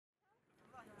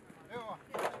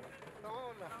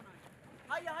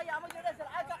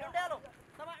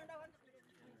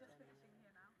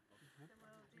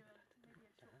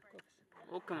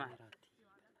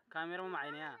كاميرا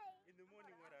معينة. In the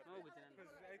morning, what happened?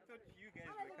 Because I thought you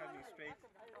guys were coming straight,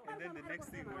 and then the next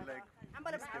thing we're like,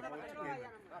 missed them all together.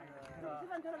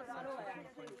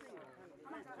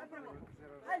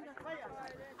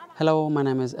 Hello, my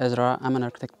name is Ezra. I'm an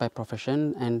architect by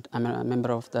profession and I'm a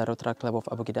member of the Rotaract Club of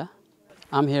Abu Gida.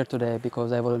 I'm here today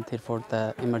because I volunteered for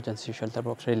the emergency shelter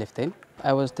box relief team.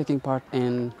 I was taking part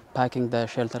in packing the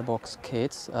shelter box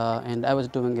kits and I was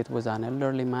doing it with an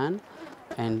elderly man,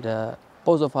 and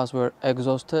both of us were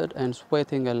exhausted and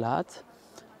sweating a lot,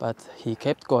 but he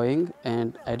kept going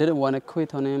and I didn't want to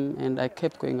quit on him, and I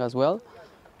kept going as well,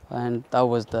 and that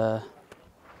was the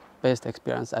best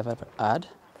experience I've ever had.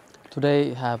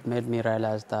 Today have made me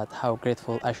realize that how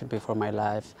grateful I should be for my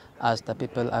life, as the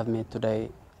people I've met today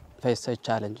faced such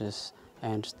challenges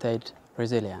and stayed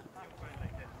resilient.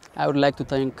 I would like to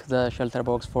thank the Shelter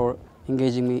Box for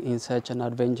engaging me in such an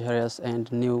adventurous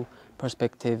and new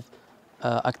perspective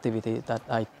activity that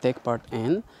I take part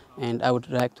in, and I would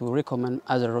like to recommend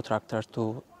other Rotaractors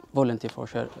to volunteer for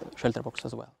Shelter Box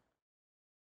as well.